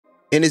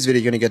In this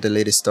video, you're going to get the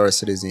latest Star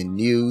Citizen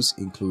news,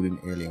 including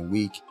Alien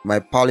Week. My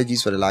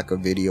apologies for the lack of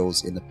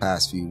videos in the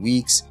past few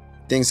weeks.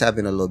 Things have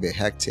been a little bit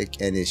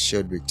hectic and it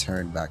should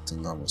return back to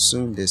normal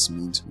soon. This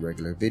means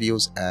regular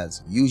videos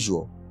as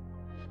usual.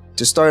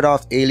 To start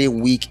off, Alien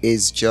Week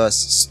is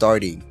just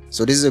starting.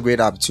 So this is a great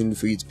opportunity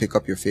for you to pick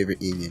up your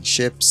favorite alien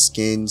ships,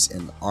 skins,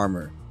 and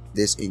armor.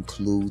 This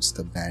includes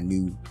the brand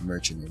new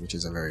merchantman, which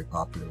is a very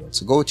popular one.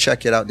 So go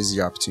check it out. This is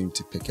your opportunity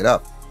to pick it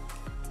up.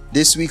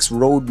 This week's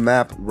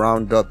roadmap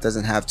roundup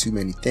doesn't have too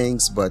many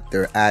things, but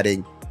they're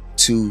adding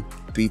to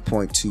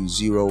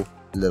 3.20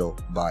 little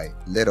by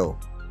little.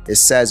 It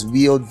says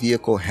wheeled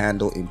vehicle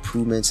handle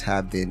improvements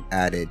have been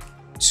added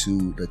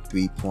to the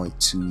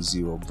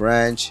 3.20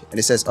 branch, and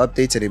it says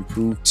updates and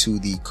improved to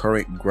the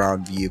current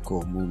ground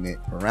vehicle movement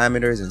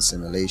parameters and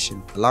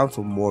simulation, allowing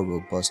for more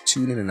robust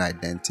tuning and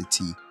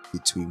identity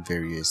between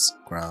various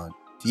ground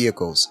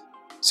vehicles.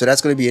 So that's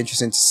going to be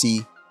interesting to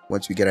see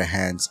once we get our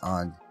hands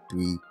on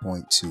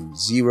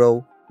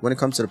 3.20. When it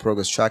comes to the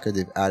progress tracker,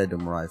 they've added the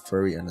Mirai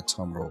Fury and the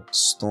Tumbrel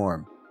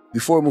Storm.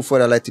 Before we move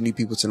forward, I'd like the new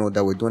people to know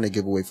that we're doing a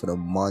giveaway for the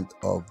month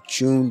of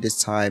June.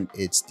 This time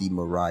it's the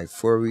Mirai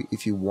Fury.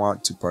 If you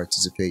want to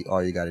participate,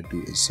 all you got to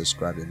do is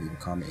subscribe and leave a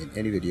comment in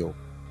any video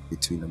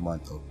between the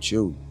month of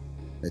June.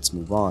 Let's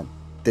move on.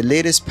 The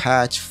latest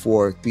patch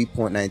for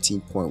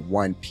 3.19.1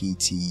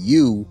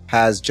 PTU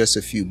has just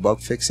a few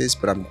bug fixes,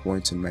 but I'm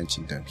going to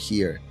mention them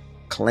here.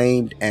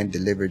 Claimed and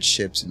delivered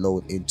ships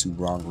load into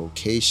wrong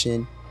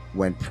location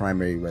when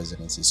primary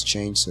residence is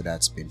changed, so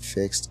that's been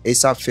fixed.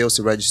 ASOP fails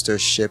to register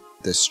ship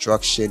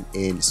destruction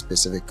in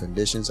specific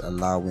conditions,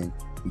 allowing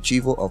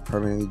retrieval of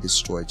permanently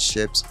destroyed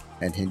ships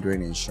and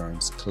hindering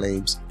insurance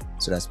claims,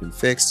 so that's been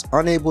fixed.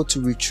 Unable to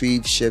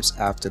retrieve ships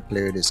after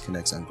player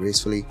disconnects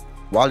ungracefully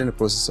while in the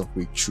process of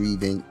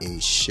retrieving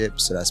a ship,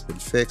 so that's been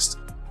fixed.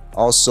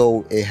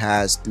 Also, it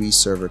has 3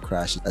 server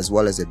crashes as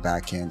well as a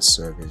backend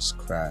service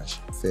crash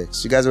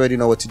fix. You guys already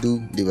know what to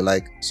do. Leave a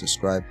like,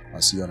 subscribe.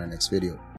 I'll see you on the next video.